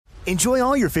Enjoy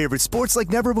all your favorite sports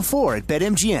like never before at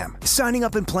BetMGM. Signing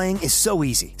up and playing is so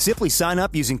easy. Simply sign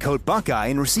up using code Buckeye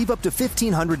and receive up to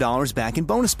 $1,500 back in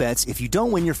bonus bets if you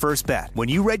don't win your first bet. When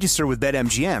you register with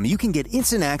BetMGM, you can get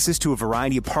instant access to a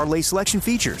variety of parlay selection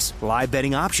features, live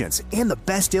betting options, and the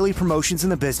best daily promotions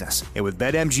in the business. And with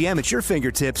BetMGM at your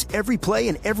fingertips, every play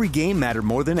and every game matter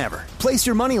more than ever. Place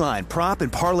your moneyline, prop,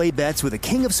 and parlay bets with the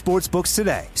king of sportsbooks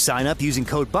today. Sign up using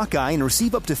code Buckeye and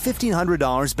receive up to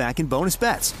 $1,500 back in bonus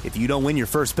bets if you don't win your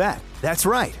first bet. That's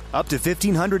right, up to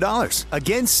 $1,500.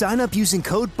 Again, sign up using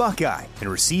code Buckeye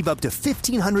and receive up to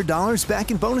 $1,500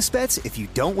 back in bonus bets if you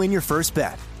don't win your first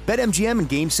bet. BetMGM and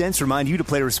GameSense remind you to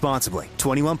play responsibly.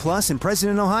 21 plus and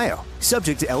present in Ohio.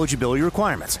 Subject to eligibility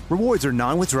requirements. Rewards are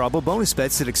non-withdrawable bonus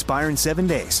bets that expire in 7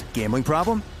 days. Gambling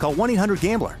problem? Call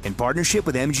 1-800-GAMBLER in partnership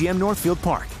with MGM Northfield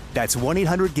Park. That's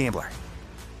 1-800-GAMBLER.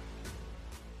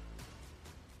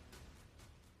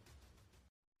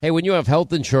 Hey, when you have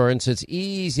health insurance, it's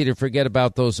easy to forget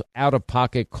about those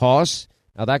out-of-pocket costs.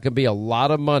 Now, that can be a lot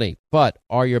of money, but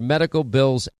are your medical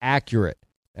bills accurate?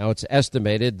 Now, it's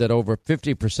estimated that over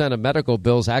 50% of medical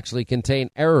bills actually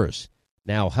contain errors.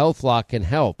 Now, HealthLock can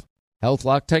help.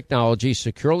 HealthLock technology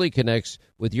securely connects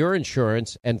with your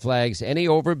insurance and flags any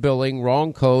overbilling,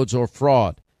 wrong codes, or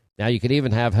fraud. Now, you can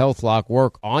even have HealthLock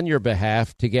work on your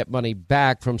behalf to get money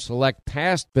back from select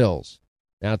past bills.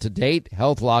 Now, to date,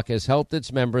 HealthLock has helped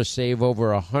its members save over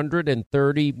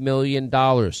 $130 million.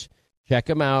 Check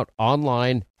them out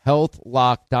online,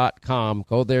 healthlock.com.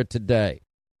 Go there today.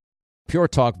 Pure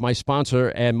Talk, my sponsor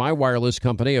and my wireless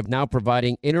company, are now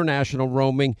providing international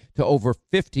roaming to over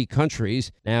 50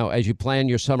 countries. Now, as you plan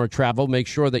your summer travel, make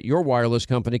sure that your wireless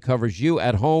company covers you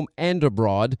at home and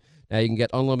abroad. Now, you can get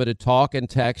unlimited talk and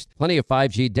text, plenty of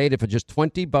 5G data for just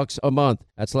 $20 a month.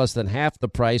 That's less than half the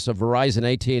price of Verizon,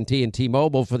 AT&T, and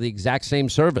T-Mobile for the exact same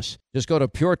service. Just go to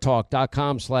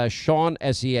puretalk.com/Sean,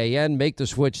 S-E-A-N. Make the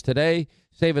switch today.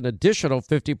 Save an additional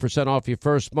 50% off your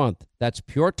first month. That's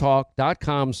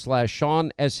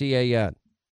puretalk.com/Sean, S-E-A-N.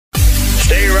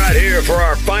 Stay right here for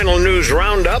our final news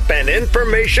roundup and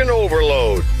information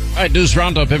overload. All right, News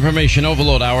Roundup, Information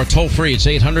Overload Hour. Toll free, it's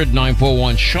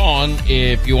 800-941-SEAN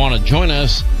if you want to join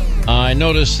us. I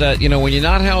noticed that, when you're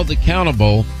not held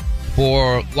accountable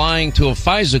for lying to a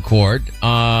FISA court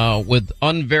with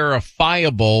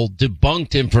unverifiable,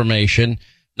 debunked information,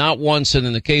 not once, and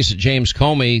in the case of James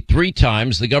Comey, 3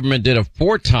 times. The government did it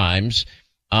 4 times.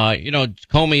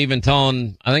 Comey even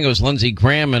telling, I think it was Lindsey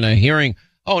Graham in a hearing,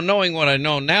 knowing what I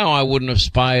know now, I wouldn't have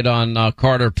spied on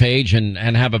Carter Page and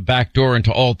have a backdoor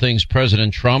into all things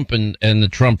President Trump and the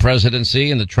Trump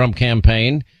presidency and the Trump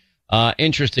campaign.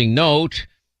 Interesting note.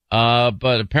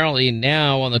 But apparently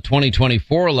now on the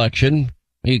 2024 election,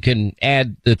 you can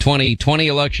add the 2020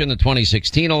 election, the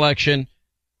 2016 election,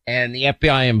 and the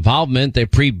FBI involvement. They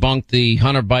pre-bunked the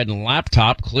Hunter Biden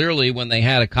laptop. Clearly, when they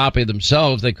had a copy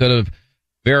themselves, they could have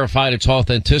verified its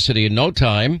authenticity in no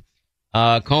time.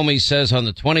 Comey says on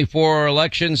the 24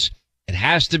 elections, it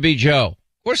has to be Joe. Of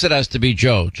course it has to be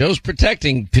Joe. Joe's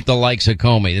protecting the likes of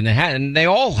Comey, and they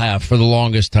all have for the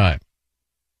longest time.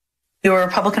 You were a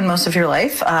Republican most of your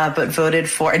life, but voted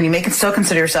for, and you may still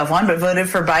consider yourself one, but voted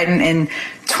for Biden in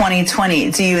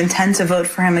 2020. Do you intend to vote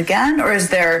for him again, or is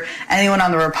there anyone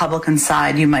on the Republican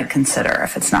side you might consider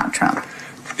if it's not Trump?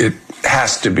 It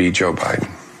has to be Joe Biden,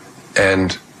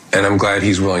 and I'm glad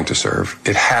he's willing to serve.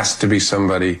 It has to be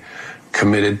somebody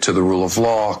committed to the rule of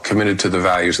law, committed to the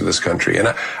values of this country.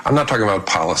 And I'm not talking about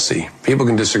policy. People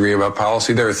can disagree about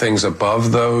policy. There are things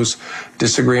above those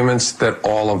disagreements that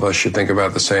all of us should think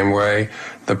about the same way.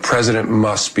 The president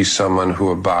must be someone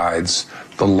who abides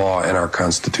the law and our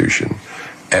Constitution.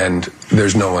 And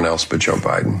there's no one else but Joe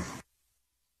Biden.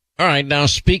 All right. Now,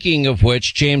 speaking of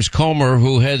which, James Comer,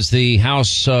 who heads the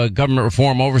House Government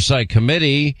Reform Oversight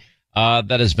Committee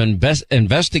that has been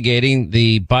investigating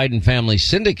the Biden family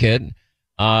syndicate,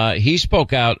 he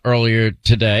spoke out earlier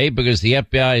today because the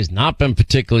FBI has not been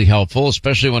particularly helpful,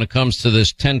 especially when it comes to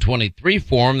this 1023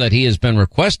 form that he has been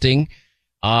requesting,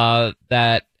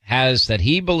 that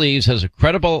he believes has a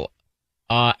credible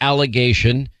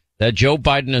allegation that Joe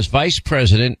Biden, as vice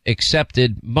president,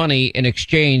 accepted money in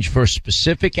exchange for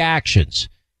specific actions.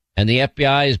 And the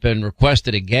FBI has been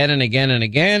requested again and again and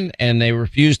again, and they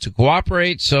refuse to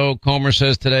cooperate. So Comer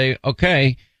says today,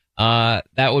 okay,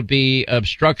 that would be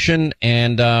obstruction,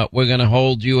 and we're going to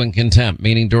hold you in contempt,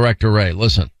 meaning Director Wray.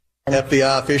 Listen.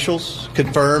 FBI officials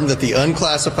confirmed that the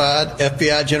unclassified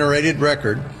FBI-generated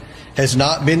record has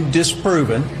not been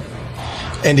disproven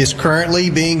and is currently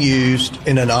being used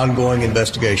in an ongoing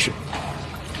investigation.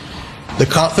 The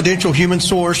confidential human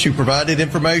source who provided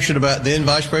information about then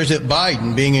Vice President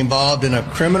Biden being involved in a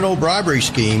criminal bribery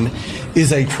scheme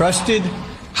is a trusted,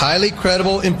 highly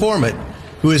credible informant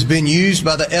who has been used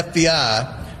by the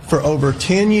FBI for over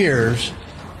 10 years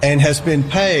and has been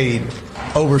paid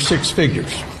over six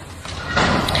figures.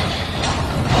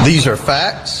 These are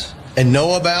facts, and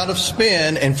no amount of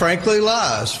spin and frankly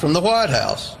lies from the White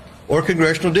House or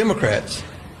congressional Democrats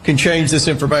can change this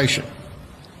information.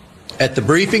 At the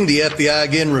briefing, the FBI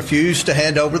again refused to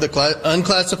hand over the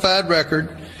unclassified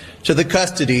record to the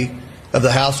custody of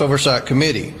the House Oversight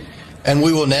Committee, and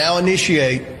we will now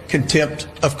initiate contempt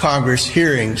of Congress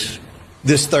hearings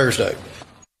this Thursday.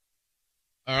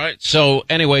 All right. So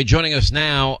anyway, joining us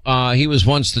now, he was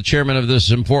once the chairman of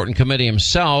this important committee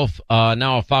himself,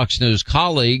 now a Fox News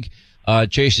colleague.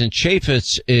 Jason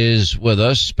Chaffetz is with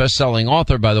us, best-selling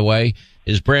author, by the way.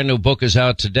 His brand new book is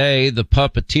out today, The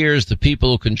Puppeteers, the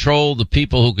People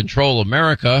Who Control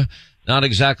America. Not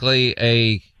exactly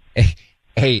a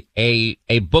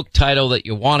book title that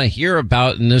you want to hear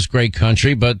about in this great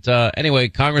country. But anyway,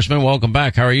 Congressman, welcome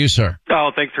back. How are you, sir?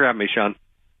 Oh, thanks for having me, Sean.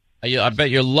 I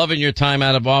bet you're loving your time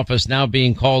out of office now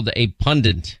being called a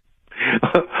pundit.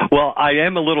 Well, I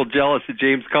am a little jealous of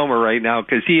James Comer right now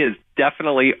because he is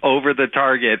definitely over the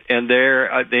target, and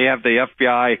they have the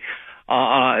FBI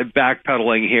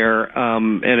backpedaling here,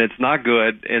 and it's not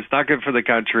good. It's not good for the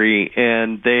country,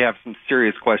 and they have some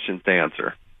serious questions to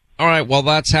answer. All right, well,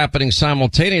 that's happening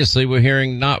simultaneously. We're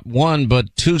hearing not one,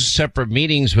 but two separate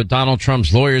meetings with Donald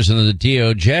Trump's lawyers and the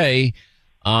DOJ.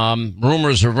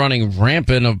 Rumors are running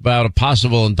rampant about a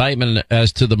possible indictment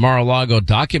as to the Mar-a-Lago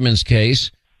documents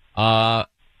case. Can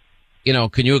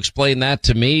you explain that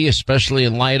to me, especially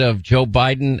in light of Joe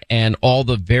Biden and all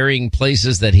the varying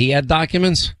places that he had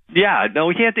documents? Yeah, no,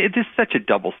 it is such a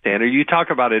double standard. You talk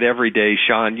about it every day,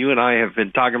 Sean. You and I have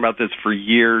been talking about this for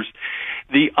years.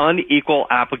 The unequal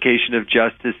application of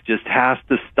justice just has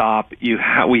to stop.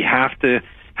 We have to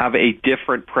have a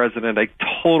different president. I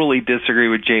totally disagree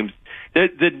with James.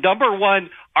 The number one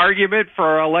argument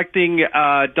for electing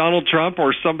Donald Trump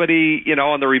or somebody,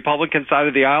 on the Republican side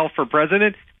of the aisle for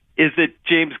president is that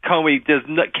James Comey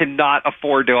cannot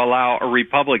afford to allow a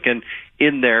Republican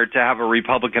in there to have a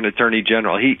Republican attorney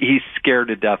general. He's scared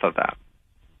to death of that.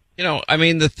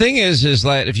 The thing is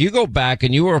that if you go back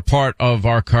and you were a part of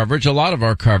our coverage, a lot of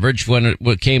our coverage when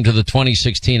it came to the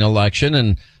 2016 election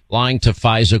and lying to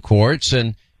FISA courts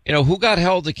and, who got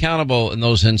held accountable in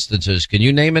those instances? Can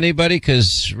you name anybody?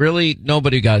 Because really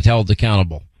nobody got held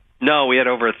accountable. No, we had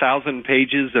over 1,000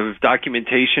 pages of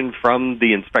documentation from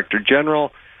the Inspector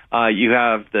General. You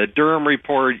have the Durham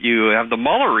report. You have the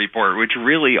Mueller report, which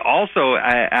really also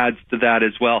adds to that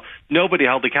as well. Nobody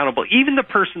held accountable. Even the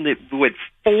person that would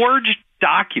forge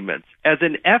documents as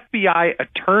an FBI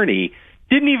attorney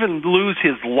didn't even lose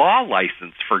his law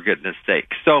license, for goodness sake.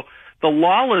 So the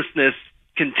lawlessness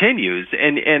continues,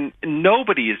 and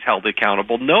nobody is held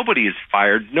accountable. Nobody is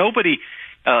fired. Nobody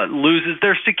loses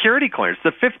their security clearance.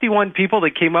 The 51 people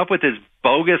that came up with this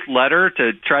bogus letter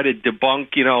to try to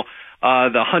debunk,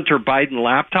 the Hunter Biden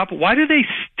laptop, why do they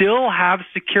still have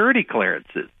security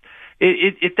clearances?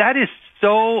 That is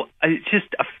so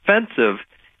just offensive,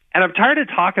 and I'm tired of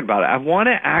talking about it. I want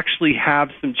to actually have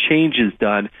some changes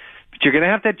done, but you're going to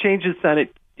have to change the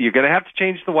Senate. You're going to have to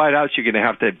change the White House. You're going to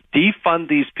have to defund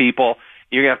these people.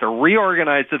 You're going to have to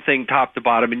reorganize the thing top to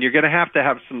bottom, and you're going to have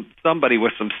somebody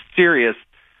with some serious,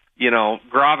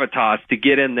 gravitas to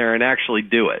get in there and actually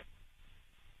do it.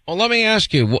 Well, let me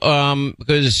ask you,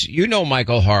 because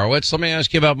Michael Horowitz. Let me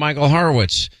ask you about Michael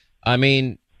Horowitz.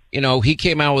 He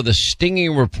came out with a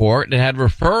stinging report and it had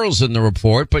referrals in the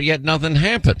report, but yet nothing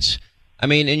happens.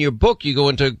 In your book, you go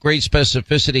into great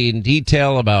specificity and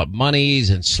detail about monies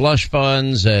and slush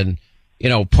funds and,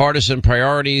 partisan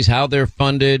priorities, how they're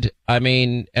funded.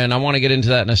 And I want to get into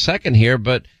that in a second here,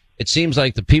 but it seems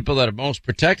like the people that are most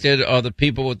protected are the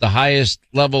people with the highest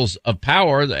levels of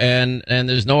power, and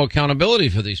there's no accountability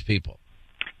for these people.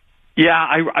 Yeah,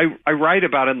 I write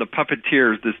about in the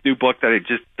Puppeteers, this new book that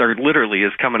literally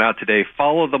is coming out today.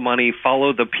 Follow the money,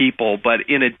 follow the people. But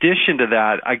in addition to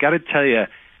that, I got to tell you,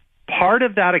 part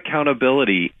of that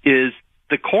accountability is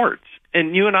the courts.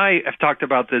 And you and I have talked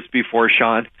about this before,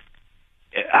 Sean.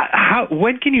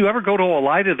 When can you ever go to a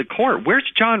lie to the court? Where's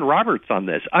John Roberts on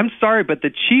this? I'm sorry, but the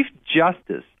Chief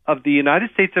Justice of the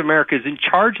United States of America is in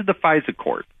charge of the FISA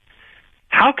court.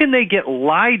 How can they get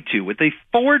lied to with a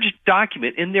forged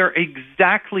document and there are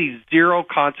exactly zero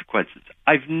consequences?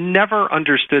 I've never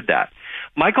understood that.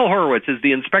 Michael Horowitz, as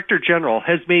the Inspector General,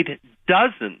 has made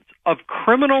dozens of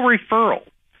criminal referrals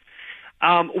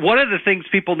one of the things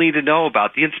people need to know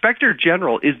about the Inspector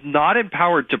General is not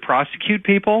empowered to prosecute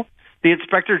people. The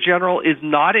Inspector General is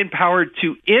not empowered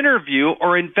to interview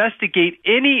or investigate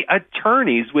any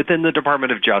attorneys within the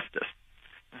Department of Justice.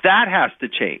 That has to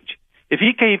change. If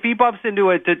he bumps into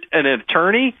an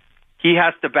attorney, he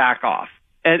has to back off.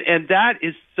 And that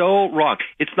is so wrong.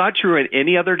 It's not true in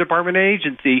any other department or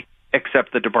agency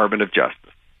except the Department of Justice.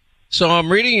 So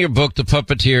I'm reading your book, The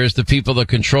Puppeteers, the people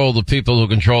who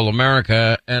control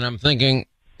America, and I'm thinking,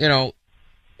 the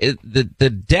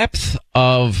depth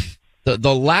of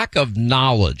the lack of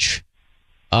knowledge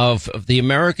of the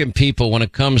American people when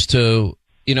it comes to,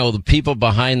 the people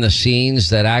behind the scenes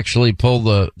that actually pull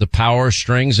the power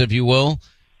strings, if you will.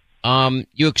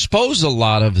 You expose a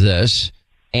lot of this.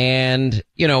 And,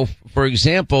 for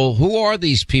example, who are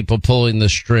these people pulling the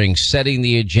strings, setting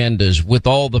the agendas with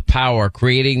all the power,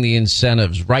 creating the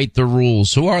incentives, write the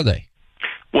rules? Who are they?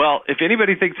 Well, if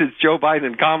anybody thinks it's Joe Biden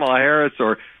and Kamala Harris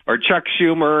or Chuck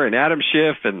Schumer and Adam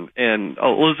Schiff and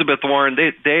Elizabeth Warren,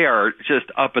 they are just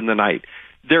up in the night.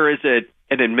 There is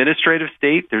an administrative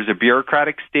state, there's a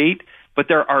bureaucratic state, but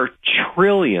there are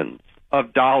trillions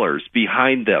of dollars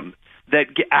behind them that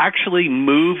actually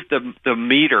move the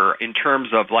meter in terms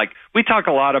of, we talk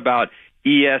a lot about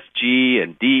ESG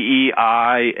and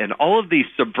DEI and all of these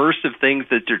subversive things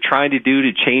that they're trying to do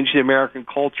to change the American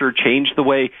culture, change the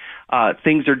way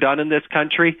things are done in this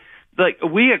country.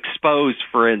 We expose,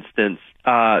 for instance,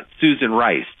 Susan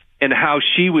Rice and how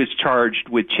she was charged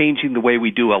with changing the way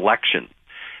we do elections.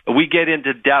 We get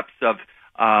into depths of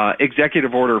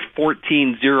Executive Order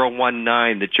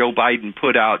 14019 that Joe Biden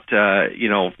put out,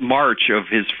 March of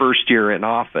his first year in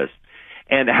office,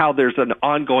 and how there's an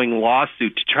ongoing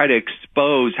lawsuit to try to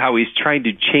expose how he's trying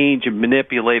to change and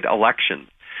manipulate elections.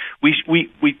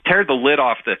 We tear the lid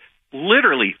off the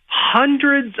literally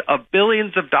hundreds of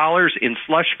billions of dollars in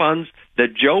slush funds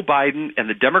that Joe Biden and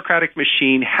the Democratic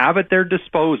machine have at their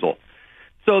disposal,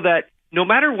 so that no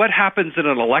matter what happens in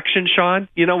an election, Sean,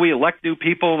 we elect new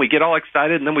people and we get all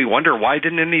excited and then we wonder why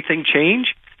didn't anything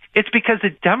change? It's because the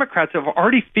Democrats have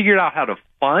already figured out how to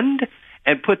fund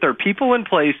and put their people in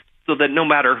place so that no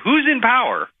matter who's in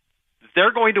power,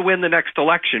 they're going to win the next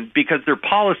election because their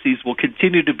policies will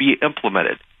continue to be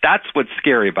implemented. That's what's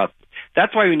scary about it.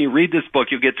 That's why when you read this book,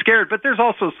 you get scared. But there's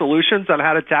also solutions on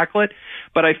how to tackle it.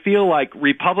 But I feel like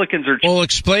Republicans are... Well,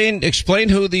 explain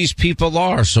who these people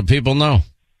are so people know.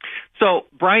 So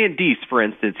Brian Deese, for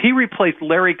instance, he replaced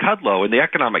Larry Kudlow in the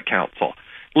Economic Council.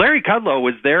 Larry Kudlow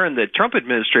was there in the Trump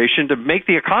administration to make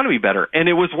the economy better, and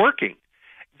it was working.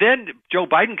 Then Joe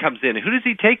Biden comes in. Who does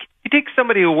he take? He takes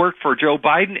somebody who worked for Joe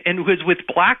Biden and who is with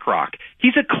BlackRock.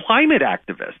 He's a climate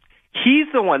activist. He's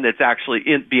the one that's actually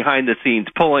behind the scenes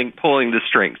pulling the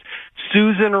strings.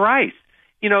 Susan Rice.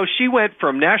 She went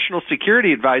from national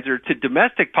security advisor to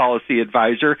domestic policy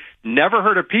advisor. Never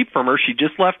heard a peep from her. She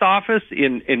just left office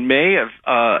in May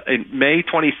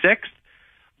 26th.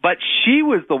 But she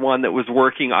was the one that was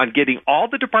working on getting all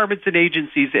the departments and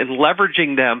agencies and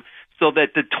leveraging them so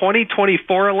that the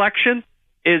 2024 election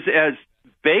is as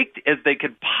baked as they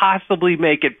could possibly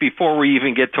make it before we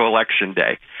even get to Election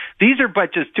Day. These are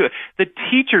but just two. The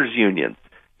teachers' unions.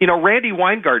 Randy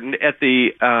Weingarten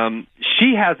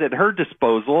she has at her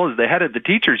disposal as the head of the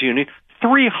teachers union,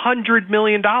 $300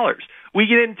 million. We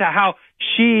get into how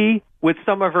she, with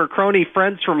some of her crony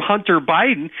friends from Hunter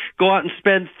Biden, go out and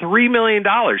spend $3 million,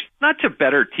 not to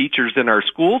better teachers in our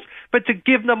schools, but to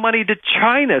give the money to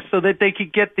China so that they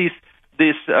could get this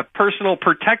personal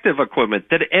protective equipment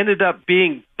that ended up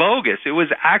being bogus. It was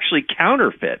actually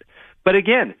counterfeit. But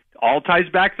again, all ties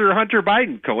back through Hunter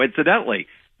Biden, coincidentally.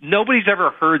 Nobody's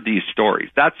ever heard these stories.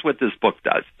 That's what this book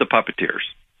does, The Puppeteers.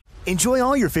 Enjoy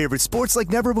all your favorite sports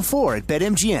like never before at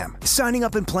BetMGM. Signing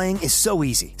up and playing is so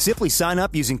easy. Simply sign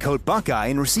up using code Buckeye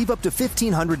and receive up to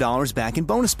 $1,500 back in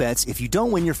bonus bets if you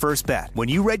don't win your first bet. When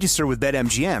you register with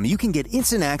BetMGM, you can get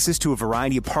instant access to a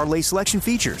variety of parlay selection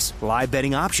features, live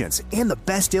betting options, and the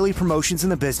best daily promotions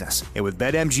in the business. And with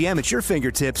BetMGM at your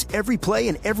fingertips, every play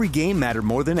and every game matter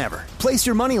more than ever. Place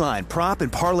your moneyline, prop,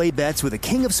 and parlay bets with the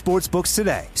king of sportsbooks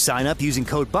today. Sign up using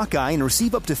code Buckeye and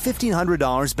receive up to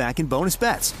 $1,500 back in bonus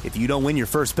bets if you don't win your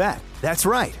first bet. That's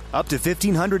right, up to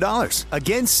 $1,500.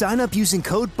 Again, sign up using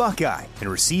code Buckeye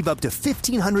and receive up to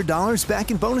 $1,500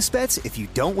 back in bonus bets if you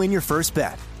don't win your first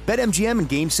bet. BetMGM and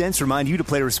GameSense remind you to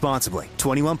play responsibly.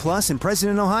 21 plus and present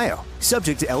in Ohio.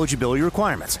 Subject to eligibility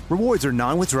requirements. Rewards are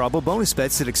non-withdrawable bonus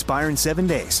bets that expire in 7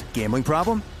 days. Gambling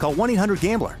problem? Call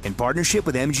 1-800-GAMBLER in partnership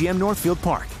with MGM Northfield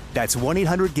Park. That's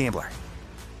 1-800-GAMBLER.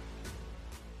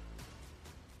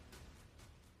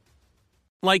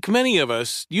 Like many of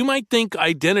us, you might think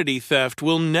identity theft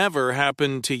will never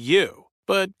happen to you.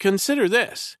 But consider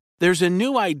this. There's a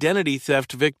new identity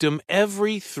theft victim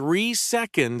every 3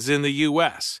 seconds in the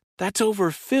U.S. That's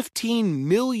over 15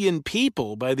 million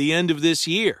people by the end of this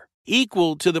year,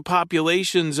 equal to the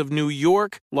populations of New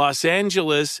York, Los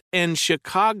Angeles, and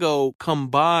Chicago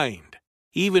combined.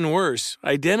 Even worse,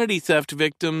 identity theft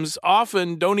victims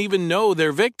often don't even know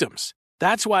they're victims.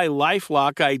 That's why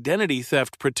LifeLock Identity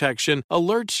Theft Protection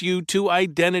alerts you to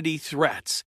identity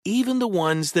threats, even the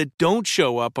ones that don't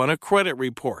show up on a credit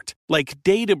report, like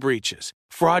data breaches,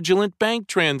 fraudulent bank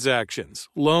transactions,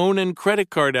 loan and credit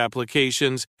card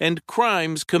applications, and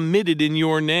crimes committed in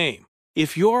your name.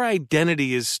 If your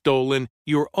identity is stolen,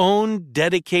 your own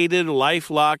dedicated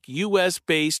LifeLock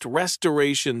U.S.-based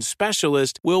restoration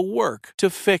specialist will work to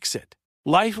fix it.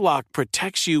 LifeLock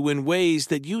protects you in ways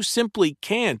that you simply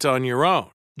can't on your own.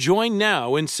 Join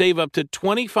now and save up to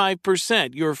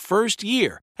 25% your first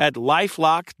year at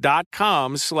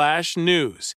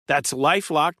LifeLock.com/news. That's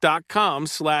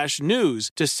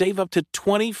LifeLock.com/news to save up to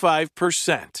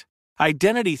 25%.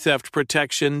 Identity theft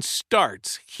protection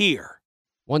starts here.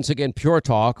 Once again, Pure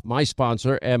Talk, my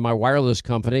sponsor and my wireless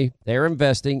company, they're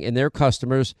investing in their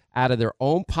customers out of their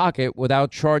own pocket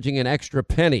without charging an extra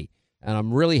penny. And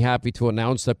I'm really happy to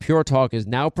announce that Pure Talk is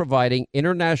now providing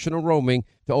international roaming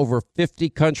to over 50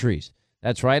 countries.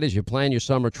 That's right. As you plan your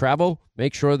summer travel,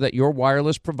 make sure that your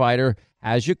wireless provider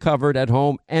has you covered at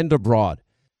home and abroad.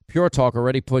 Pure Talk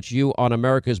already puts you on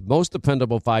America's most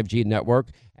dependable 5G network,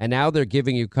 and now they're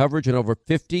giving you coverage in over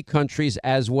 50 countries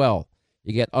as well.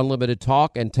 You get unlimited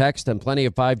talk and text and plenty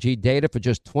of 5G data for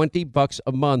just $20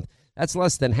 a month. That's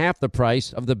less than half the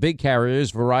price of the big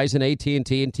carriers Verizon,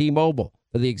 AT&T, and T-Mobile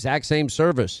for the exact same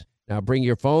service. Now bring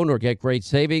your phone or get great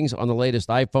savings on the latest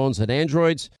iPhones and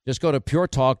Androids. Just go to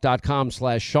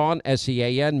puretalk.com/Sean,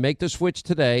 S-E-A-N. Make the switch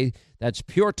today. That's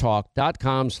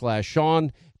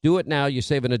puretalk.com/Sean. Do it now. You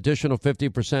save an additional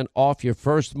 50% off your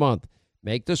first month.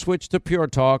 Make the switch to Pure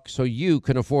Talk so you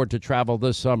can afford to travel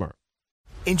this summer.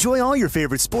 Enjoy all your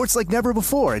favorite sports like never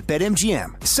before at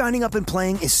BetMGM. Signing up and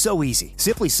playing is so easy.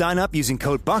 Simply sign up using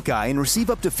code Buckeye and receive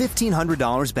up to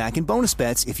 $1,500 back in bonus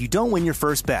bets if you don't win your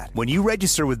first bet. When you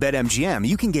register with BetMGM,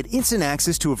 you can get instant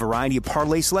access to a variety of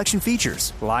parlay selection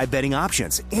features, live betting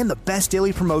options, and the best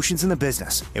daily promotions in the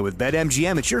business. And with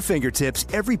BetMGM at your fingertips,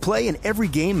 every play and every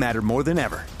game matter more than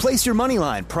ever. Place your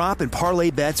moneyline, prop, and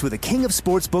parlay bets with the king of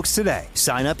sportsbooks today.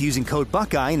 Sign up using code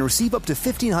Buckeye and receive up to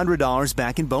 $1,500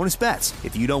 back in bonus bets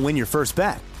if you don't win your first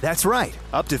bet. That's right,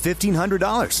 up to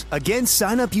 $1,500. Again,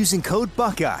 sign up using code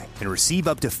Buckeye and receive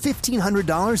up to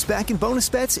 $1,500 back in bonus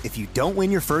bets if you don't win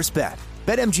your first bet.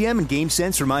 BetMGM and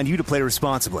GameSense remind you to play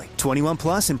responsibly. 21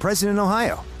 plus and present in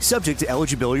Ohio. Subject to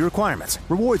eligibility requirements.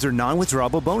 Rewards are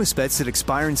non-withdrawable bonus bets that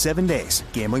expire in 7 days.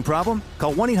 Gambling problem?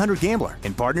 Call 1-800-GAMBLER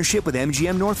in partnership with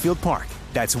MGM Northfield Park.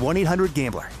 That's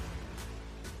 1-800-GAMBLER.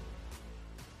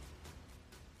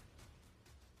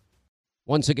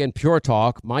 Once again, Pure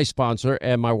Talk, my sponsor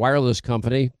and my wireless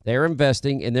company, they're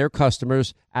investing in their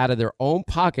customers out of their own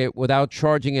pocket without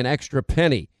charging an extra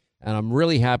penny. And I'm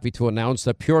really happy to announce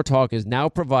that Pure Talk is now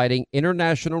providing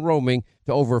international roaming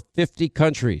to over 50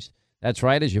 countries. That's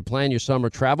right. As you plan your summer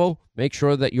travel, make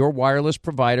sure that your wireless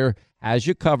provider has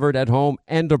you covered at home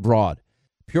and abroad.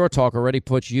 Pure Talk already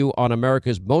puts you on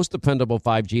America's most dependable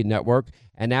 5G network,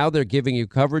 and now they're giving you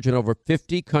coverage in over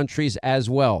 50 countries as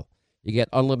well. You get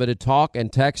unlimited talk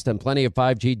and text and plenty of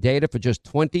 5G data for just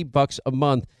 $20 a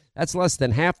month. That's less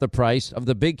than half the price of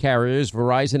the big carriers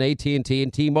Verizon, AT&T,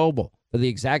 and T-Mobile for the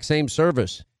exact same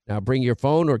service. Now bring your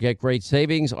phone or get great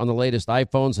savings on the latest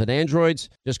iPhones and Androids.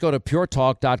 Just go to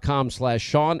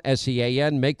puretalk.com/Sean,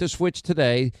 S-E-A-N. Make the switch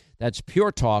today. That's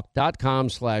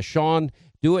puretalk.com/Sean.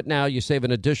 Do it now. You save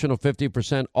an additional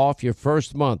 50% off your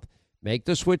first month. Make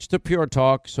the switch to Pure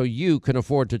Talk so you can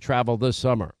afford to travel this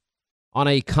summer. On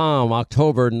a calm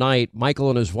October night, Michael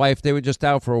and his wife, they were just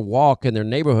out for a walk in their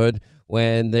neighborhood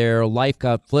when their life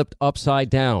got flipped upside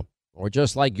down, or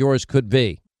just like yours could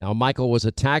be. Now, Michael was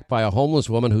attacked by a homeless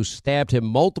woman who stabbed him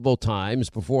multiple times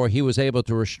before he was able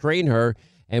to restrain her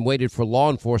and waited for law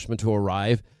enforcement to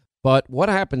arrive. But what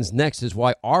happens next is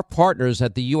why our partners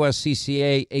at the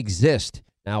USCCA exist.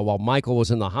 Now, while Michael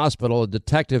was in the hospital, a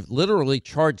detective literally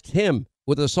charged him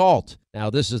with assault. Now,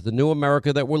 this is the new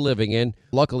America that we're living in.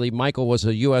 Luckily, Michael was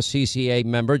a USCCA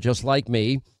member just like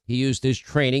me. He used his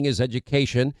training, his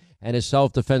education, and his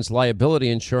self-defense liability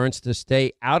insurance to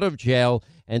stay out of jail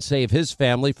and save his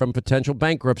family from potential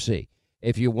bankruptcy.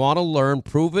 If you want to learn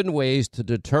proven ways to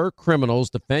deter criminals,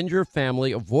 defend your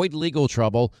family, avoid legal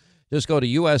trouble, just go to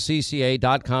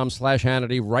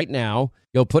uscca.com/Hannity right now.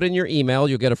 You'll put in your email.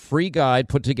 You'll get a free guide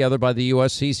put together by the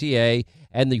USCCA,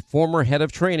 and the former head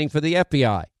of training for the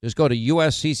FBI. Just go to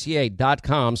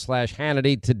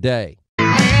uscca.com/Hannity today.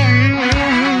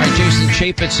 All right, Jason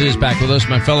Chaffetz is back with us,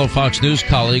 my fellow Fox News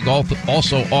colleague,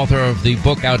 also author of the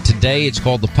book out today. It's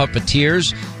called The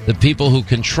Puppeteers, the people who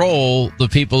control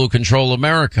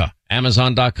America.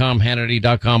 Amazon.com,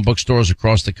 Hannity.com, bookstores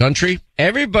across the country.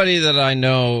 Everybody that I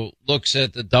know looks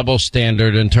at the double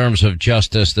standard in terms of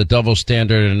justice, the double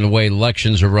standard in the way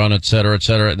elections are run, et cetera,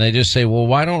 and they just say, well,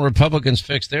 why don't Republicans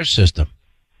fix their system?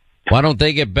 Why don't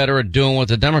they get better at doing what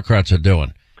the Democrats are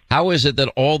doing? How is it that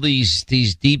all these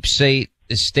deep state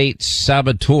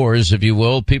saboteurs, if you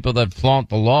will, people that flaunt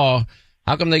the law,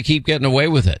 how come they keep getting away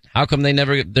with it? How come there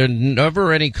are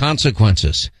never any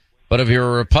consequences? But if you're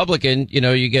a Republican,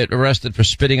 you get arrested for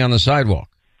spitting on the sidewalk.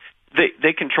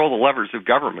 They control the levers of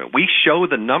government. We show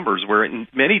the numbers where in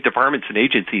many departments and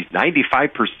agencies,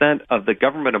 95% of the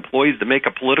government employees that make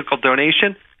a political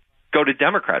donation go to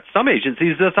Democrats. Some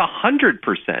agencies, that's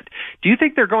 100%. Do you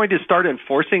think they're going to start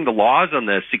enforcing the laws on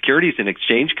the Securities and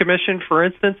Exchange Commission, for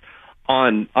instance,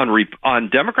 on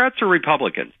Democrats or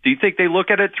Republicans? Do you think they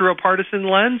look at it through a partisan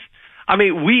lens? I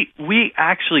mean, we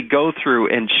actually go through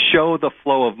and show the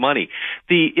flow of money.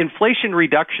 The Inflation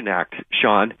Reduction Act,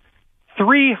 Sean,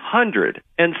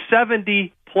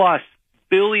 $370+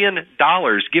 billion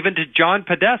given to John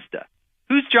Podesta.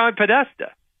 Who's John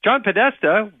Podesta? John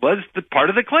Podesta was the part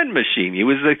of the Clinton machine. He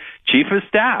was the chief of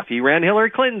staff. He ran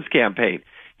Hillary Clinton's campaign.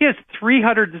 He has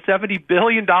 $370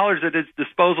 billion at his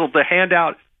disposal to hand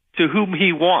out to whom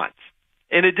he wants.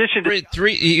 In addition to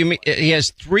he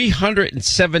has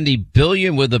 $370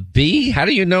 billion with a B? How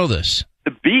do you know this?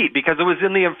 The B, because it was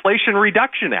in the Inflation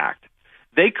Reduction Act.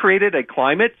 They created a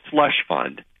climate slush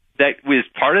fund that was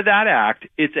part of that act.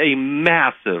 It's a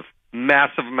massive,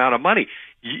 massive amount of money.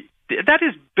 That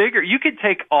is bigger. You could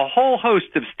take a whole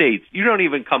host of states. You don't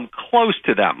even come close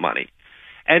to that money.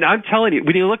 And I'm telling you,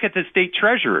 when you look at the state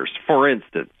treasurers, for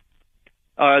instance,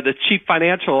 the chief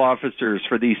financial officers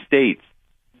for these states,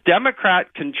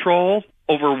 Democrat control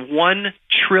over $1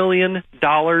 trillion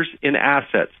in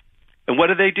assets. And what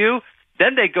do?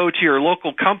 Then they go to your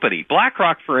local company.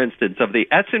 BlackRock, for instance, of the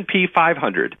S&P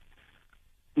 500,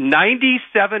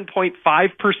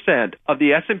 97.5% of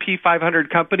the S&P 500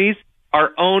 companies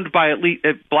are owned by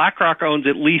BlackRock owns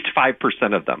at least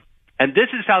 5% of them. And this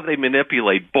is how they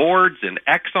manipulate boards and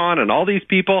Exxon and all these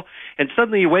people. And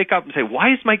suddenly you wake up and say,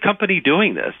 why is my company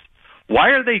doing this?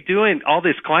 Why are they doing all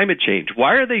this climate change?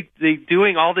 Why are they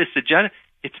doing all this agenda?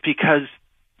 It's because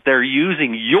they're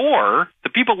using the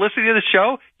people listening to the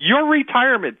show, your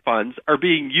retirement funds are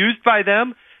being used by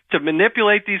them to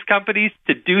manipulate these companies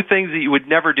to do things that you would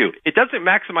never do. It doesn't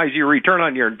maximize your return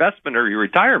on your investment or your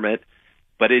retirement,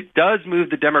 but it does move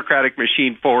the Democratic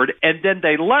machine forward, and then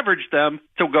they leverage them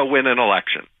to go win an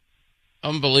election.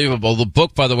 Unbelievable. The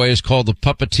book, by the way, is called The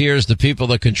Puppeteers, the people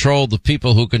that control the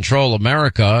people who control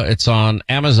America. It's on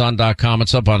Amazon.com.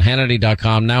 It's up on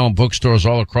Hannity.com, now in bookstores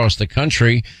all across the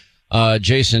country.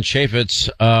 Jason Chaffetz,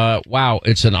 wow,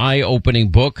 it's an eye-opening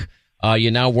book.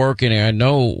 You're now working, I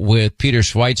know, with Peter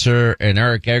Schweitzer and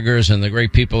Eric Eggers and the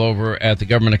great people over at the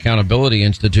Government Accountability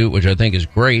Institute, which I think is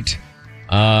great.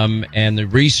 And the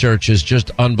research is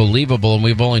just unbelievable, and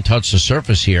we've only touched the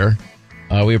surface here.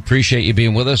 We appreciate you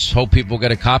being with us. Hope people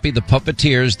get a copy. The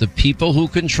Puppeteers, the people who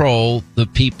control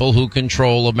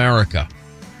America.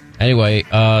 Anyway,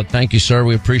 thank you, sir.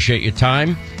 We appreciate your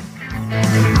time.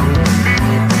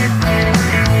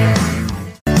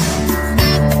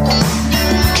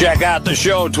 Check out the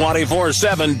show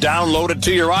 24/7. Download it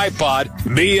to your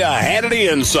iPod. Be a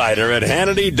Hannity Insider at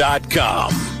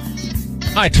Hannity.com.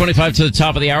 Hi, 25 to the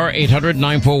top of the hour,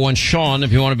 800-941-SEAN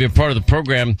if you want to be a part of the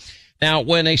program. Now,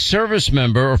 when a service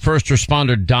member or first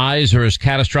responder dies or is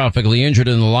catastrophically injured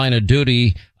in the line of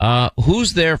duty,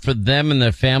 who's there for them and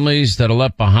their families that are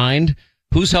left behind?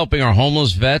 Who's helping our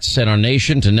homeless vets and our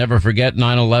nation to never forget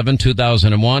 9/11,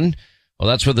 2001? Well,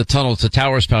 that's where the Tunnel to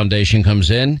Towers Foundation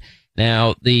comes in.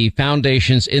 Now, the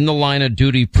foundation's in the line of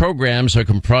duty programs are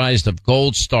comprised of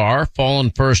Gold Star,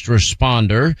 Fallen First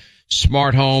Responder,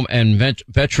 Smart Home, and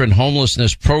Veteran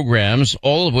Homelessness programs,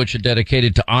 all of which are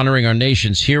dedicated to honoring our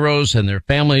nation's heroes and their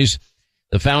families.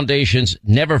 The foundation's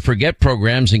Never Forget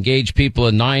programs engage people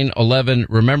in 9/11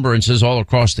 remembrances all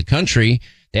across the country.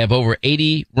 They have over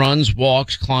 80 runs,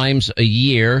 walks, climbs a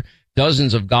year,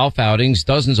 dozens of golf outings,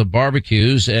 dozens of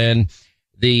barbecues, and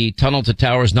the Tunnel to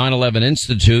Towers 9/11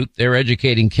 Institute, they're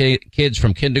educating kids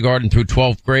from kindergarten through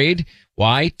 12th grade.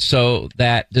 Why? So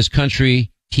that this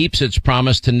country keeps its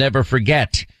promise to never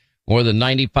forget. More than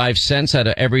 95 cents out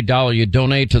of every dollar you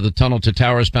donate to the Tunnel to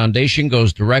Towers Foundation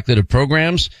goes directly to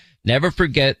programs. Never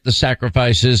forget the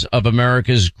sacrifices of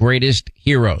America's greatest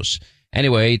heroes.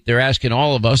 Anyway, they're asking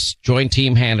all of us, join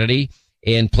Team Hannity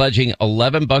in pledging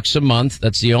 $11 a month.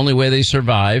 That's the only way they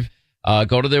survive.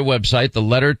 Go to their website, the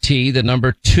letter T, the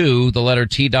number 2, the letter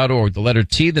T.org. The letter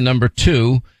T, the number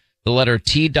 2, the letter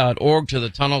T.org to the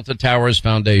Tunnel to Towers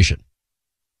Foundation.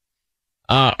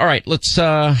 All right,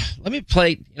 let me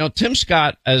play, Tim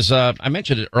Scott, as I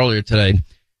mentioned it earlier today.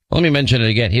 Let me mention it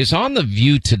again. He's on The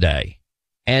View today.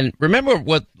 And remember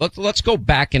let's go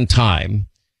back in time,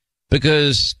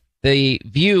 because The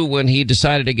View, when he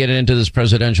decided to get into this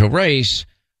presidential race,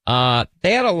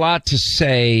 they had a lot to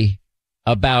say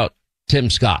about Tim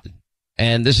Scott.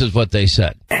 And this is what they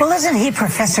said. Well, isn't he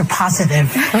Professor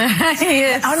Positive?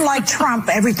 Yes. Unlike Trump,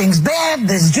 everything's bad.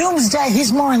 There's doomsday.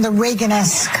 He's more in the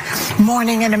Reagan-esque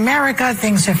Morning in America.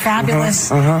 Things are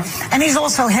fabulous. And he's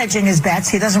also hedging his bets.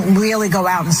 He doesn't really go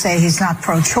out and say he's not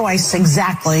pro-choice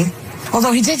exactly.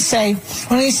 Although he did say,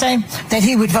 that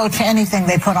he would vote for anything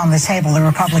they put on the table, the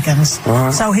Republicans.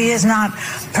 So he is not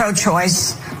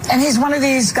pro-choice. And he's one of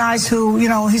these guys who,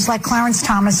 he's like Clarence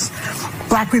Thomas,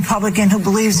 black Republican who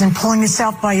believes in pulling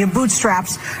yourself by your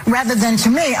bootstraps, rather than, to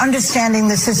me, understanding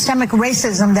the systemic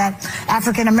racism that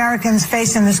African Americans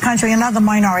face in this country and other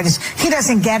minorities. He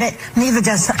doesn't get it, neither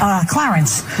does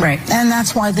Clarence. Right. And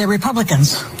that's why they're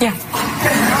Republicans. Yeah.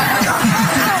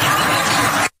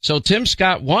 So Tim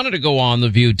Scott wanted to go on The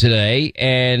View today,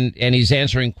 and he's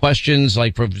answering questions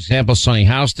like, for example, Sonny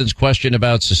Houston's question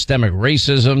about systemic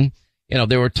racism.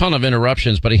 There were a ton of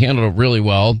interruptions, but he handled it really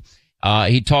well.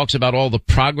 He talks about all the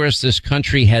progress this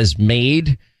country has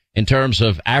made in terms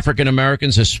of African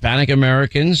Americans, Hispanic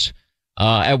Americans.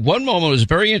 At one moment, it was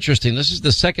very interesting. This is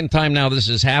the second time now this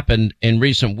has happened in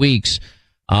recent weeks.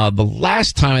 The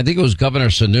last time, I think it was Governor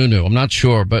Sununu. I'm not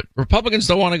sure, but Republicans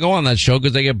don't want to go on that show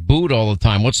because they get booed all the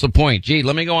time. What's the point? Gee,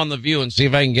 let me go on The View and see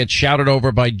if I can get shouted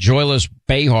over by joyless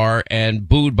Behar and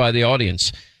booed by the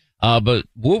audience. But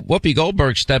Whoopi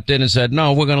Goldberg stepped in and said,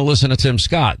 no, we're going to listen to Tim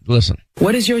Scott. Listen.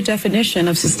 What is your definition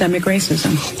of systemic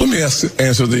racism? Let me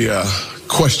answer the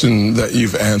question that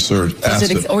you've answered.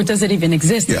 Or does it even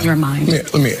exist in your mind?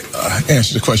 Let me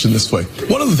answer the question this way.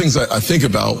 One of the things I think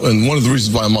about, and one of the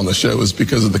reasons why I'm on the show, is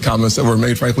because of the comments that were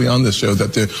made, frankly, on this show,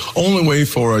 that the only way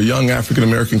for a young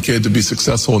African-American kid to be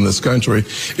successful in this country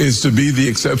is to be the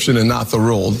exception and not the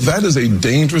rule. That is a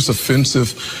dangerous,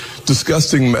 offensive,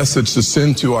 disgusting message to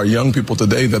send to our young people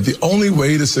today, that the only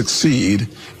way to succeed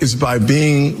is by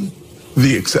being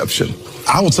the exception.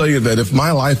 I will tell you that if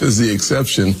my life is the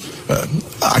exception,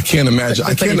 I can't imagine.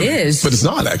 But it is. But it's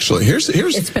not, actually.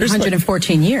 It's been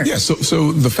 114 years. Yeah,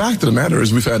 so the fact of the matter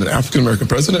is we've had an African-American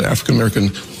president, African-American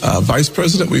vice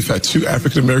president. We've had 2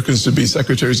 African-Americans to be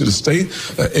secretaries of the state.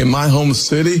 In my home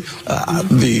city,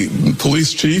 the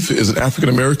police chief is an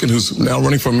African-American who's now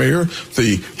running for mayor.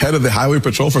 The head of the highway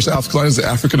patrol for South Carolina is an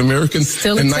African-American.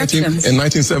 Still in exceptions. In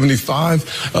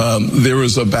 1975, there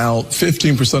was about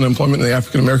 15% employment in the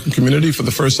African-American community. For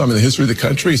the first time in the history of the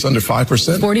country, it's under 5%.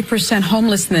 40%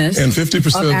 homelessness. And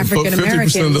 50% of African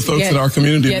Americans, 50% of the folks in our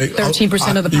community get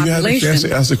 13% of the population. You had a chance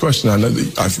to ask the question. I know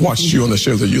that I've watched you on the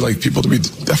show that you like people to be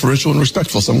deferential and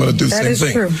respectful, so I'm going to do the same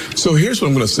thing. True. So here's what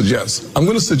I'm going to suggest. I'm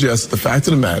going to suggest the fact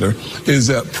of the matter is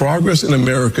that progress in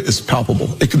America is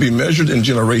palpable. It can be measured in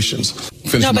generations.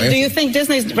 No, but do you think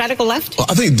Disney's radical left? Well,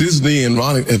 I think Disney and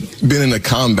Ronnie have been in a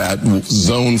combat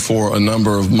zone for a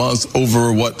number of months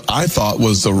over what I thought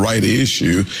was the right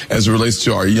issue as it relates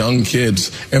to our young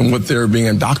kids and what they're being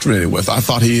indoctrinated with. I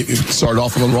thought he started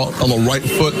off on the right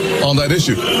foot on that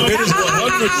issue. It is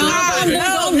 100%.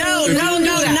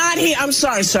 No, not he. I'm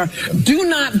sorry, sir. Do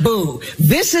not boo.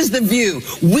 This is The View.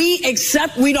 We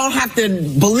accept we don't have to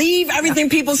believe everything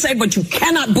people say, but you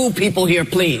cannot boo people here,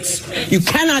 please. You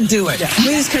cannot do it.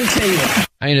 Please continue.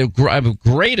 I have a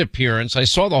great appearance. I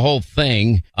saw the whole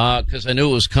thing because I knew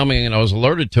it was coming and I was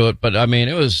alerted to it. But I mean,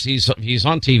 he's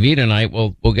on TV tonight.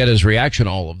 We'll get his reaction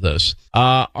to all of this.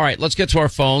 All right, let's get to our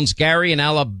phones. Gary in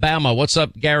Alabama. What's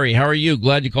up, Gary? How are you?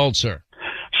 Glad you called, sir.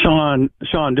 Sean,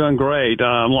 doing great.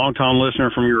 Long-time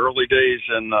listener from your early days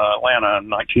in Atlanta,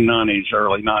 1990s,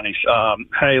 early 90s.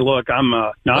 Hey, look, I'm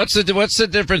not. What's the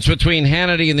difference between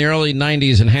Hannity in the early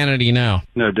 90s and Hannity now?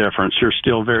 No difference. You're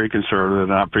still very conservative,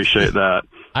 and I appreciate that.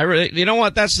 You know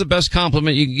what? That's the best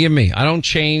compliment you can give me. I don't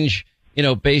change,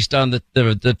 based on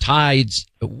the tides.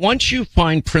 Once you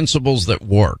find principles that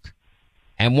work,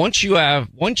 and once you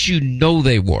know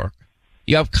they work,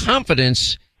 you have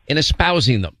confidence in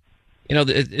espousing them.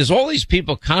 There's all these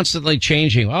people constantly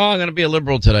changing. Oh, I'm going to be a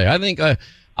liberal today. I think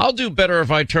I'll do better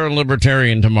if I turn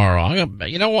libertarian tomorrow.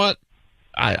 You know what?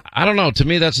 I don't know. To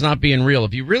me, that's not being real.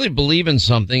 If you really believe in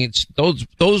something, it's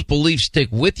those beliefs stick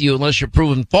with you unless you're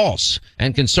proven false.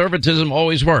 And conservatism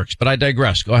always works. But I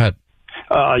digress. Go ahead.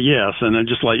 Yes, and I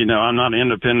just let you know, I'm not an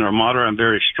independent or moderate. I'm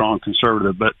very strong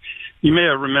conservative. But you may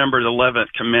have remembered the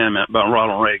 11th Commandment by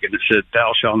Ronald Reagan. It said,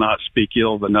 "Thou shalt not speak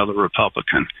ill of another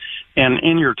Republican." And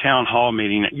in your town hall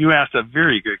meeting, you asked a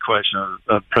very good question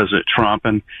of President Trump.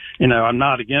 And, I'm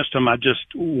not against him. I just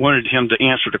wanted him to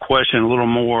answer the question a little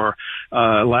more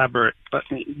elaborate,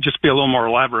 just be a little more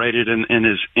elaborated and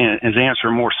his answer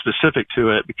more specific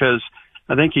to it, because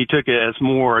I think he took it as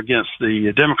more against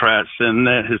the Democrats than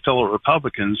his fellow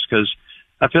Republicans, because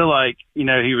I feel like,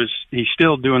 he's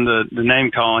still doing the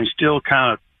name calling, still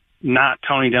kind of not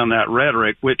toning down that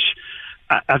rhetoric, which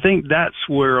I think that's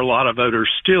where a lot of voters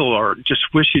still are.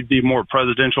 Just wish he'd be more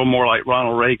presidential, more like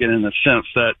Ronald Reagan, in the sense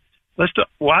that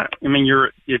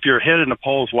if you're ahead in the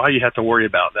polls, why do you have to worry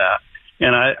about that?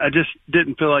 And I just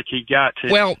didn't feel like he got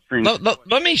to. Well,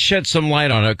 let me shed some light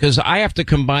on it, because I have to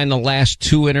combine the last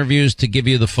two interviews to give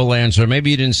you the full answer. Maybe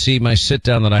you didn't see my sit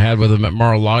down that I had with him at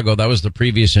Mar-a-Lago. That was the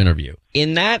previous interview.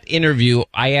 In that interview,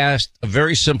 I asked a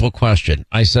very simple question.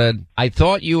 I said, I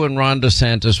thought you and Ron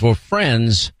DeSantis were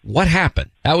friends. What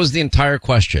happened? That was the entire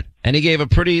question. And he gave a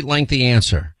pretty lengthy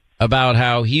answer about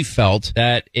how he felt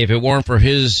that if it weren't for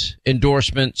his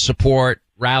endorsement, support,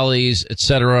 rallies,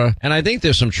 etc. And I think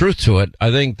there's some truth to it. I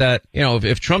think that,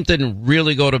 if Trump didn't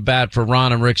really go to bat for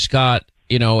Ron and Rick Scott,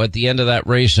 at the end of that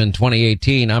race in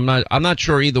 2018, I'm not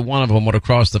sure either one of them would have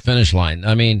crossed the finish line.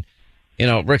 I mean,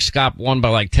 Rick Scott won by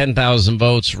like 10,000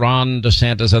 votes. Ron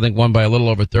DeSantis, I think, won by a little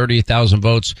over 30,000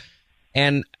 votes.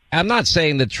 And I'm not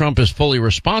saying that Trump is fully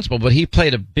responsible, but he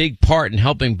played a big part in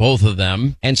helping both of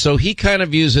them. And so he kind of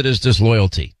views it as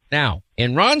disloyalty. Now,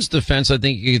 in Ron's defense, I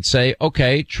think you could say,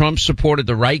 okay, Trump supported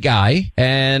the right guy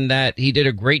and that he did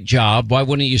a great job. Why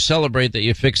wouldn't you celebrate that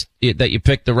you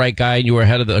picked the right guy and you were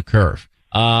ahead of the curve?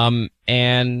 I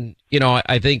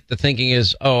think the thinking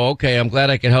is, okay, I'm glad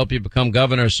I could help you become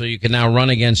governor so you can now run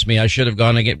against me. I should have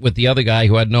gone with the other guy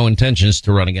who had no intentions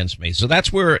to run against me. So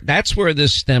that's where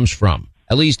this stems from,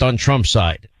 at least on Trump's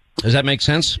side. Does that make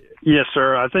sense? Yes,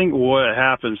 sir. I think what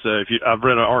happens, I've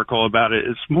read an article about it,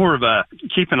 it's more of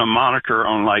keeping a moniker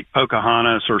on like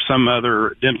Pocahontas or some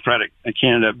other Democratic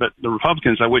candidate, but the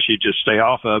Republicans I wish he'd just stay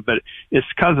off of, but it's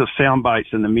because of sound bites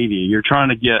in the media. You're trying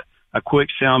to get a quick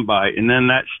sound bite, and then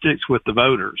that sticks with the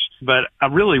voters. But I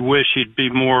really wish he'd be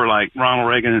more like Ronald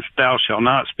Reagan and "Thou shalt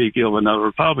not speak ill of another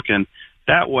Republican."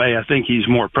 That way, I think he's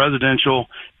more presidential,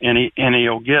 and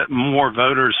he'll get more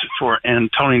voters and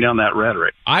toning down that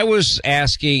rhetoric. I was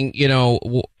asking,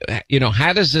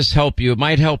 how does this help you? It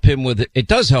might help him it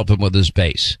does help him with his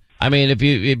base. I mean, if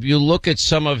you look at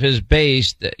some of his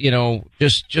base,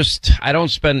 just I don't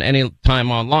spend any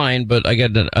time online, but I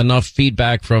get enough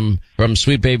feedback from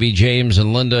Sweet Baby James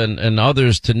and Linda and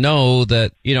others to know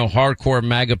that, hardcore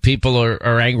MAGA people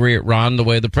are angry at Ron the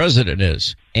way the president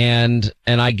is. And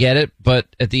I get it. But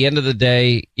at the end of the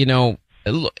day,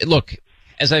 look,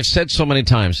 as I've said so many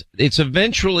times, it's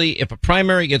eventually, if a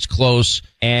primary gets close,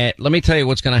 and let me tell you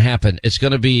what's going to happen. It's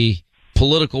going to be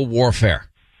political warfare.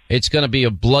 It's going to be a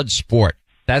blood sport.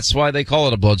 That's why they call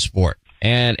it a blood sport.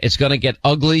 And it's going to get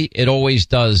ugly. It always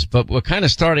does. But we're kind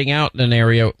of starting out in an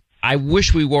area. I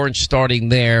wish we weren't starting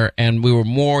there and we were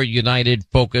more united,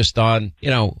 focused on,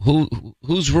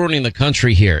 who's ruining the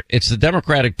country here. It's the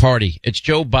Democratic Party. It's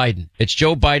Joe Biden. It's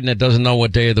Joe Biden that doesn't know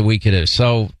what day of the week it is.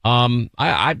 So,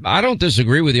 I don't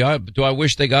disagree with you. Do I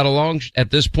wish they got along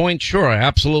at this point? Sure, I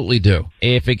absolutely do.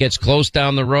 If it gets close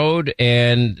down the road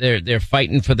and they're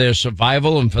fighting for their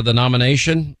survival and for the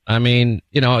nomination, I mean,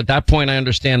 at that point, I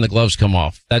understand the gloves come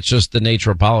off. That's just the nature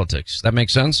of politics. That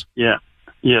makes sense? Yeah.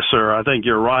 Yes, sir. I think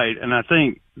you're right. And I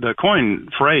think the coin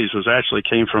phrase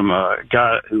came from a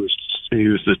guy who was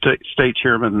the state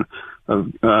chairman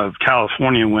of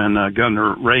California when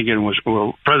President Reagan was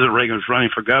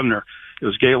running for governor. It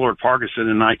was Gaylord Parkinson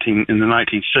in the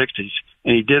 1960s.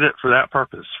 And he did it for that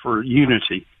purpose, for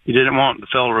unity. He didn't want the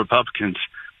fellow Republicans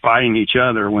fighting each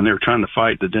other when they were trying to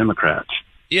fight the Democrats.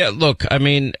 Yeah, look, I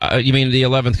mean, you mean the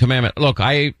 11th commandment. Look,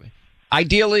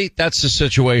 ideally, that's the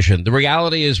situation. The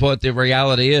reality is what the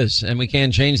reality is, and we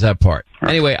can't change that part.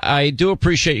 Anyway, I do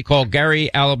appreciate your call.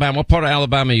 Gary, Alabama. What part of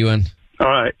Alabama are you in? All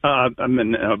right. I'm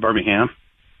in Birmingham.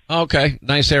 Okay.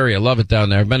 Nice area. Love it down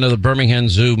there. I've been to the Birmingham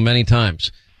Zoo many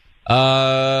times.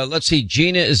 Let's see.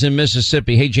 Gina is in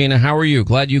Mississippi. Hey, Gina, how are you?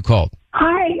 Glad you called.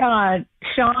 Hi,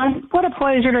 Sean. What a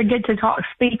pleasure to get to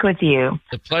speak with you.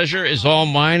 The pleasure is all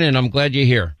mine, and I'm glad you're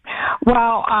here.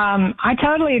 Well, I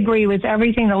totally agree with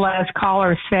everything the last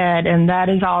caller said, and that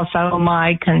is also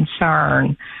my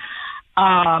concern.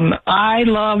 I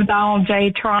love Donald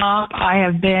J. Trump. I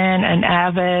have been an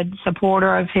avid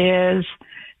supporter of his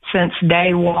since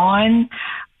day one.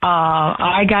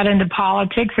 I got into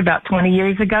politics about 20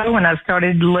 years ago when I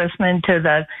started listening to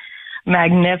the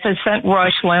magnificent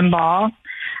Rush Limbaugh,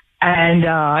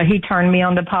 and he turned me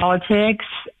on to politics,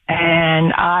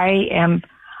 and I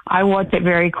watch it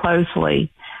very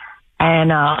closely.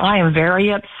 And I am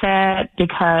very upset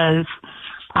because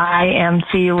I am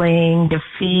feeling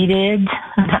defeated.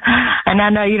 And I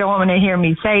know you don't want to hear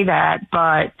me say that,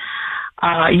 but,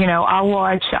 I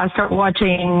start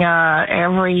watching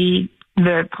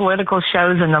the political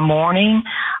shows in the morning.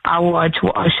 I watch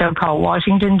a show called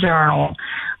Washington Journal,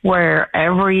 where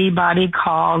everybody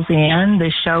calls in.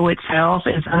 The show itself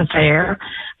is unfair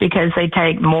because they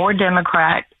take more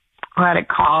Democratic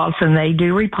calls than they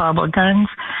do Republicans.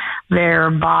 They're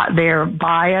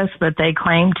biased, but they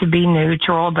claim to be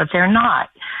neutral, but they're not.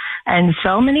 And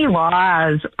so many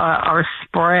lies are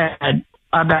spread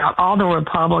about all the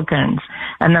Republicans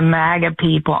and the MAGA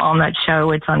people on that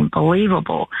show. It's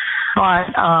unbelievable.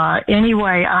 But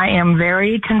anyway, I am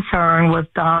very concerned with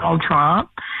Donald Trump.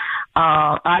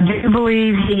 I do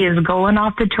believe he is going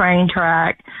off the train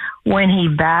track when he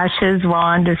bashes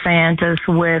Ron DeSantis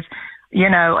with,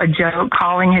 a joke,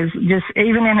 calling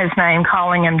even in his name,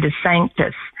 calling him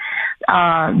DeSanctus.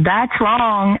 That's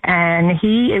wrong, and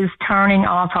he is turning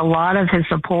off a lot of his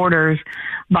supporters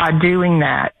by doing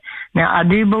that. Now, I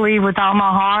do believe with all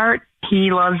my heart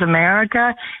he loves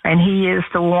America, and he is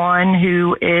the one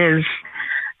who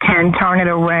can turn it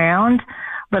around.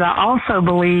 But I also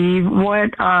believe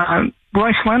what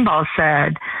Rush Limbaugh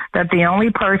said, that the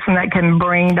only person that can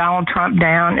bring Donald Trump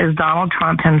down is Donald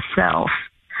Trump himself.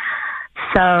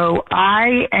 So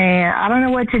I don't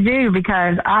know what to do,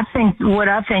 because I think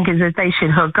is that they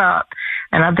should hook up,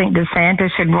 and I think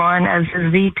DeSantis should run as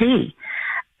his VP.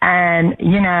 And,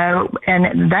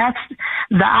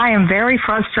 I am very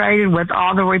frustrated with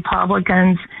all the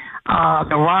Republicans,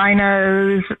 the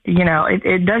rhinos,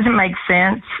 it doesn't make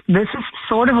sense. This is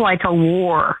sort of like a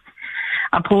war,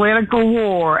 a political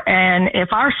war. And if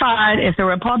the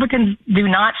Republicans do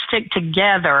not stick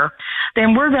together,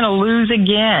 then we're going to lose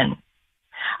again.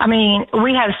 I mean,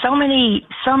 we have so many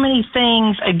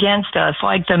things against us,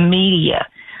 like the media.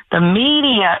 The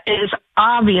media is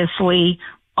obviously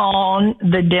on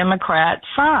the Democrat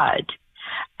side.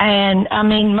 And, I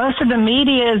mean, most of the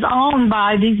media is owned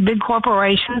by these big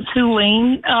corporations who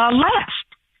lean left.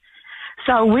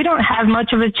 So we don't have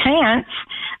much of a chance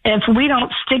if we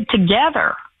don't stick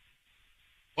together.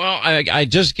 Well, I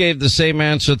just gave the same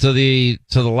answer to the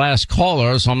last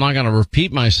caller, so I'm not going to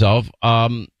repeat myself.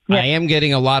 Yeah. I am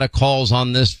getting a lot of calls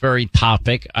on this very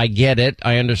topic. I get it.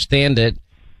 I understand it.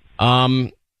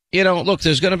 Look,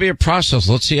 there's going to be a process.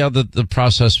 Let's see how the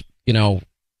process,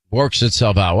 works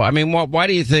itself out. I mean, why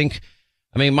do you think,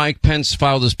 Mike Pence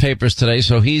filed his papers today,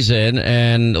 so he's in,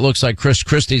 and it looks like Chris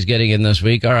Christie's getting in this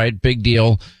week. All right, big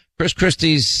deal. Chris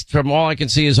Christie's, from all I can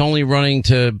see, is only running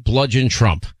to bludgeon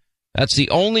Trump. That's the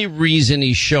only reason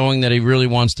he's showing that he really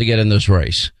wants to get in this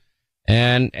race.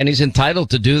 And he's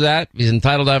entitled to do that. He's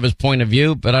entitled to have his point of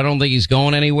view, but I don't think he's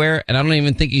going anywhere, and I don't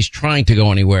even think he's trying to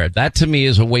go anywhere. That, to me,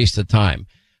 is a waste of time.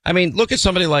 I mean, look at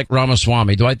somebody like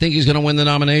Ramaswamy. Do I think he's going to win the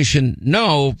nomination?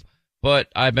 No, but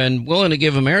I've been willing to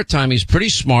give him airtime. He's pretty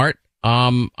smart.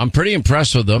 I'm pretty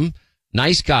impressed with him.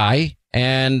 Nice guy.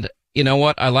 And you know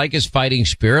what? I like his fighting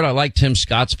spirit. I like Tim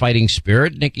Scott's fighting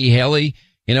spirit. Nikki Haley,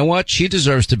 you know what? She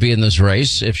deserves to be in this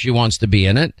race if she wants to be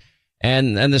in it.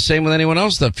 And the same with anyone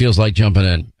else that feels like jumping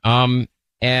in. I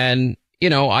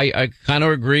kind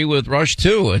of agree with Rush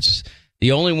too. It's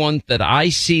the only one that I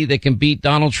see that can beat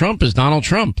Donald Trump is Donald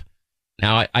Trump.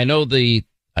 Now, I know the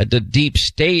deep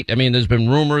state. I mean, there's been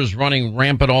rumors running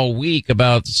rampant all week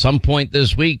about some point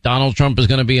this week, Donald Trump is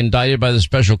going to be indicted by the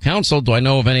special counsel. Do I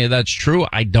know if any of that's true?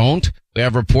 I don't. We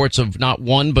have reports of not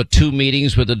one, but two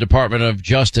meetings with the Department of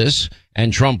Justice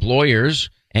and Trump lawyers.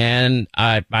 And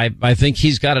I think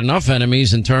he's got enough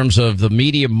enemies in terms of the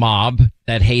media mob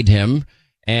that hate him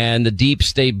and the deep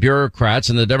state bureaucrats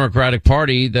and the Democratic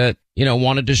Party that,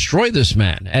 want to destroy this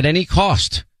man at any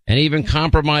cost, and even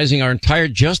compromising our entire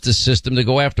justice system to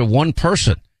go after one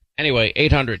person. Anyway,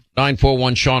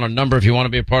 800-941-SEAN, a number if you want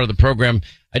to be a part of the program.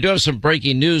 I do have some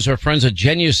breaking news. Our friends at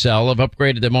Genucel have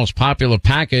upgraded their most popular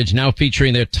package, now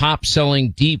featuring their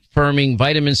top-selling deep firming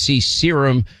vitamin C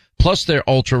serum plus their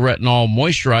ultra retinol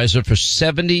moisturizer for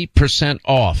 70%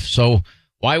 off. So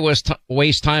why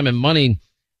waste time and money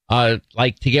to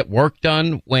get work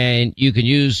done when you can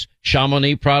use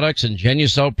Chamonix products and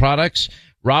Genucel products?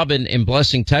 Robin in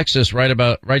Blessing, Texas writes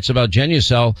about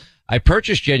Genucel. I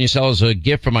purchased Genucel as a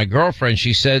gift for my girlfriend.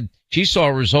 She said She saw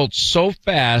results so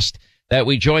fast that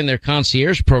we joined their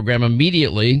concierge program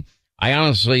immediately. I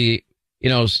honestly,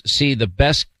 see the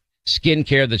best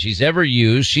skincare that she's ever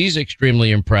used. She's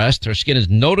extremely impressed. Her skin is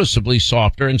noticeably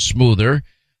softer and smoother.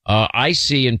 I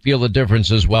see and feel the difference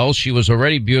as well. She was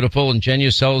already beautiful, and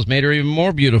Genucel has made her even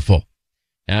more beautiful.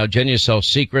 Now, Genucel's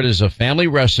secret is a family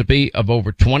recipe of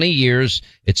over 20 years.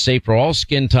 It's safe for all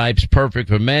skin types, perfect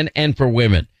for men and for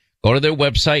women. Go to their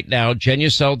website now,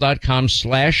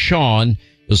 Genucel.com/Sean.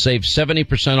 You'll save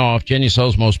 70% off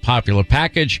Genucel's most popular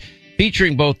package,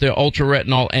 featuring both their Ultra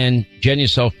Retinol and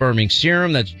Genucel Firming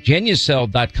Serum. That's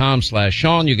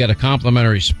Genucel.com/Sean. You get a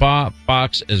complimentary spa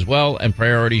box as well and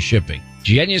priority shipping.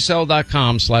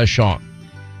 Genucel.com/Sean.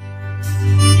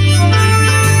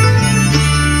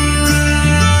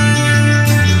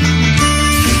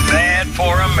 Bad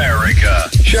for America.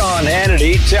 Sean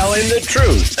Hannity telling the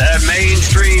truth that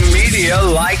mainstream media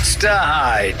likes to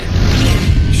hide.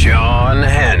 Sean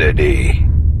Hannity.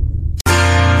 All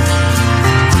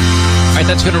right,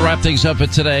 that's going to wrap things up for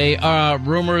today.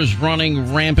 Rumors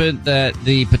running rampant that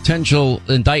the potential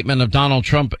indictment of Donald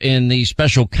Trump in the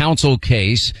special counsel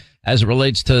case as it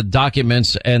relates to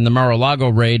documents and the Mar-a-Lago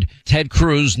raid. Ted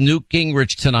Cruz, Newt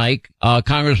Gingrich tonight,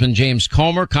 Congressman James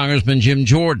Comer, Congressman Jim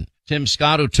Jordan, Tim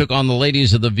Scott, who took on the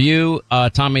ladies of The View,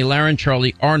 Tommy Lahren,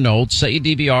 Charlie Arnold, Saeed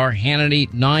DVR,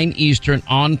 Hannity, 9 Eastern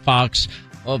on Fox.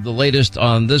 Of the latest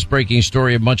on this breaking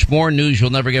story and much more news you'll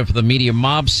never get for the media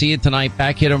mob. See you tonight.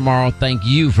 Back here tomorrow. Thank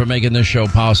you for making this show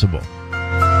possible.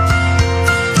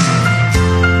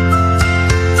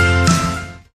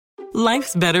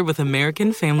 Life's better with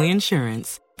American Family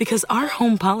Insurance because our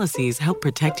home policies help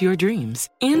protect your dreams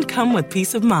and come with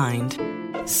peace of mind.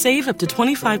 Save up to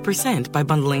 25% by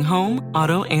bundling home,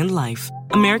 auto, and life.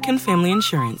 American Family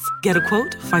Insurance. Get a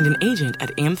quote, find an agent at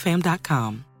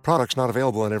amfam.com. Products not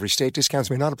available in every state. Discounts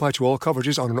may not apply to all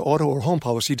coverages on an auto or home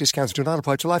policy. Discounts do not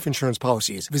apply to life insurance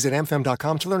policies. Visit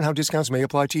amfam.com to learn how discounts may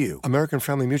apply to you. American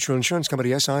Family Mutual Insurance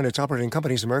Company, SI, and its operating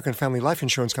companies, American Family Life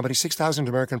Insurance Company, 6000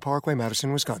 American Parkway,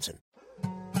 Madison, Wisconsin.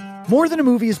 More Than a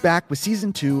Movie is back with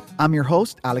Season 2. I'm your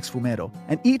host, Alex Fumero,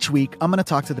 and each week I'm going to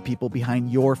talk to the people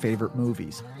behind your favorite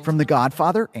movies. From The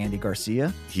Godfather, Andy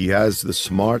Garcia. He has the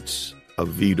smarts of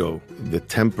Vito, the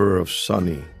temper of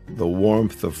Sonny, the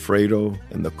warmth of Fredo,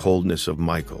 and the coldness of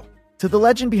Michael. To the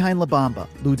legend behind La Bamba,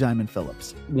 Lou Diamond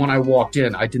Phillips. When I walked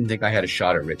in, I didn't think I had a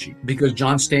shot at Richie because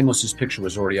John Stamos' picture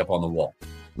was already up on the wall.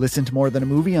 Listen to More Than a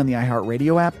Movie on the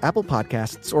iHeartRadio app, Apple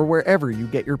Podcasts, or wherever you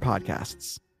get your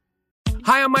podcasts.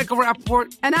 Hi, I'm Michael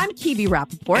Rappaport. And I'm Kibi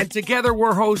Rappaport. And together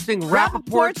we're hosting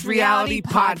Rappaport's Reality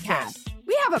Podcast.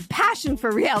 We have a passion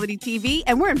for reality TV,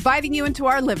 and we're inviting you into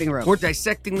our living room. We're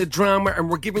dissecting the drama, and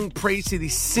we're giving praise to the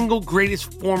single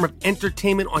greatest form of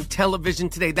entertainment on television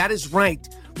today. That is right.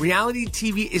 Reality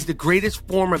TV is the greatest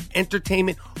form of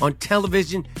entertainment on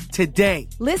television today.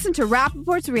 Listen to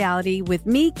Rappaport's Reality with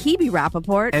me, Kibi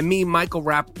Rappaport. And me, Michael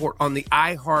Rappaport, on the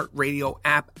iHeartRadio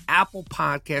app, Apple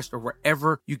Podcast, or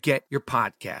wherever you get your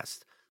podcast.